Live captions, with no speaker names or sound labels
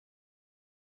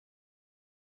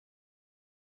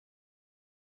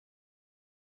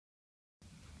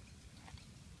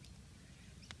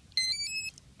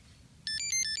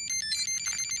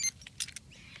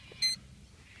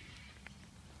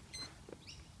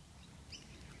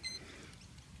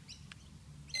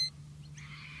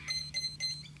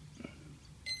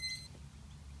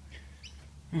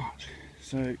Right,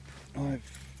 so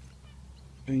I've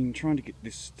been trying to get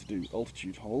this to do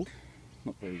altitude hold,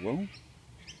 not very well.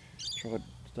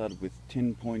 Started with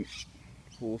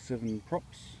 10.47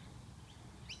 props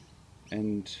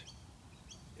and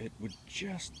it would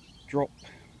just drop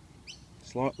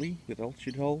slightly with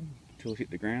altitude hold until it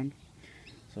hit the ground.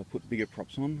 So I put bigger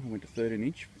props on. I went to 13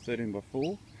 inch, 13 by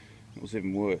 4. It was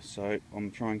even worse, so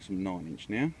I'm trying some 9 inch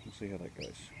now. We'll see how that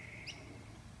goes.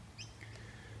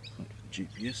 Got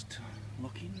GPS to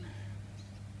lock in.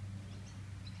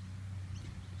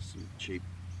 Some cheap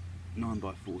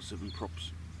 9x47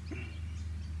 props.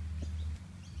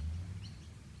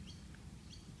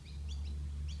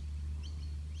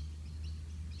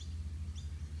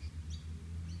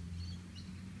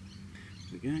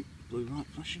 There we go, blue light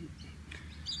flashing.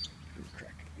 Give it a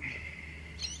crack.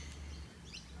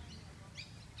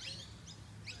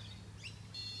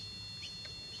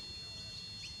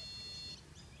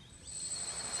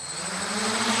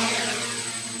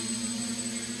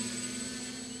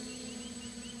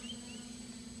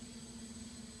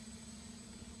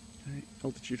 Okay,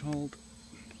 altitude hold.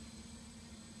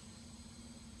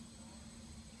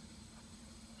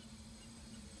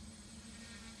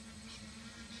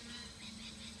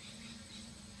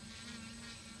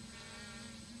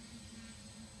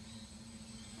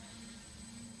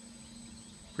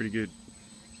 Pretty good.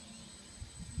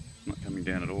 Not coming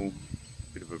down at all.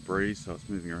 Bit of a breeze, so it's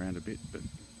moving around a bit, but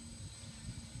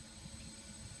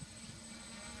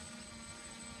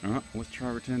alright, let's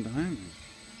try return to home.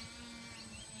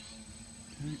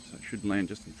 Okay, so it should land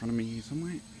just in front of me here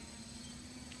somewhere.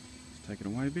 Let's take it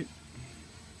away a bit.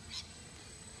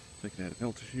 Take it out of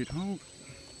altitude hold.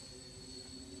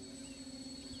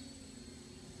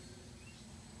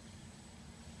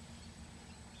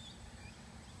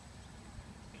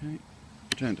 Okay,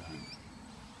 return to home.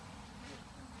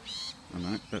 Oh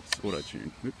no, that's auto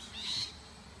tune. Whoops.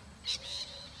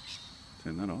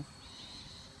 Turn that off.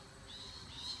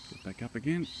 Get back up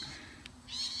again.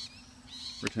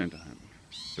 Return to home.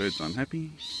 Bird's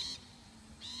unhappy.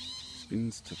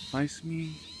 Spins to face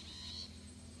me.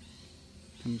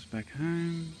 Comes back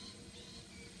home.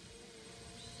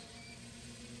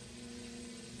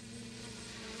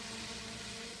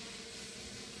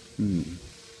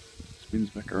 Spins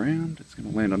back around. It's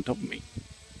going to land on top of me.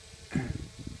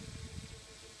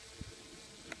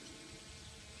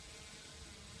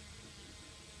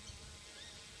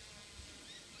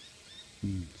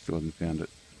 Still haven't found it.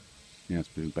 Now it's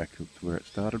moving back to where it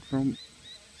started from.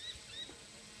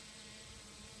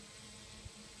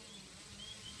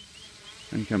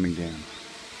 And coming down.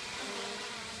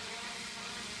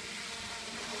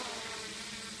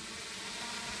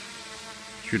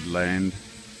 Should land.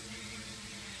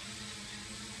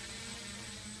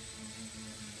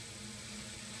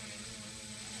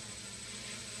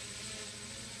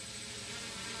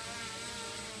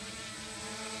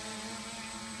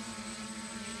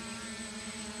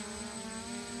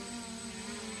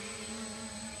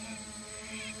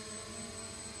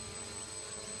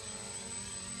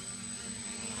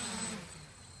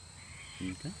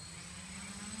 Okay.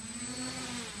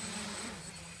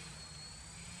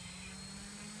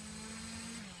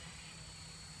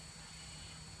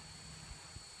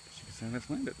 You can say that's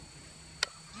landed.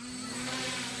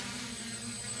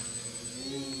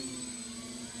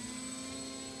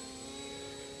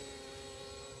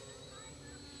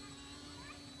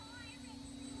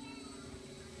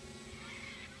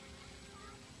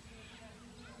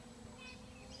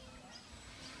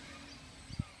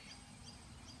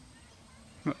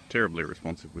 Not terribly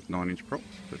responsive with 9-inch props,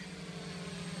 but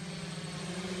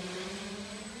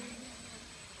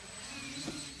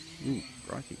ooh,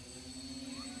 crikey.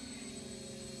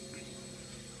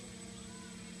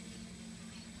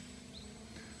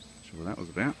 Not sure what that was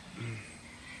about.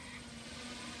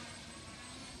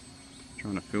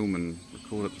 Trying to film and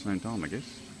record at the same time, I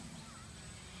guess.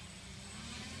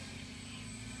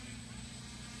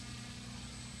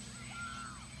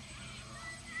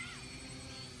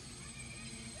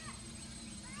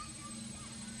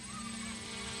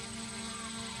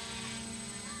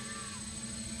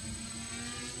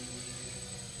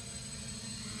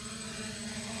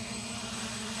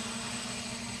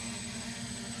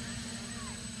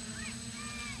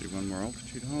 Do one more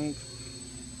altitude hold.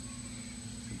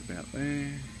 It's about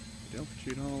there. The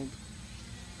altitude hold.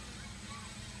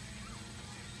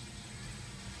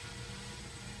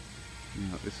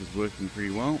 Now this is working pretty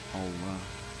well. I'll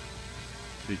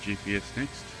do GPS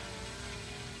next.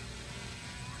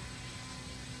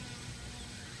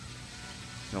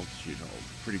 Altitude hold,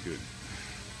 pretty good.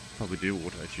 Probably do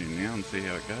auto tune now and see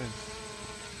how it goes.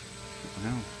 What the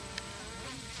hell?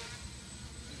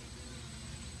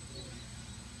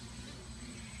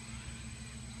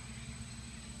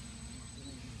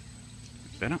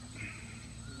 better.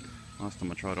 Last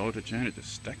time I tried auto tune, it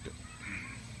just stacked it.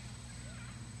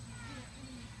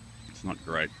 It's not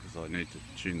great because I need to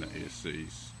tune the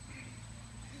ESCs.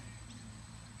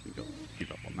 I think I'll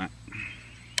give up on that.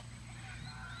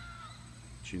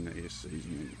 Tune the ESCs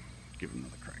and then give it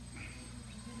another crack.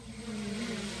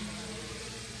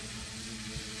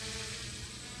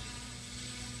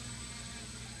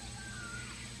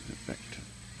 Back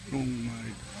to normal.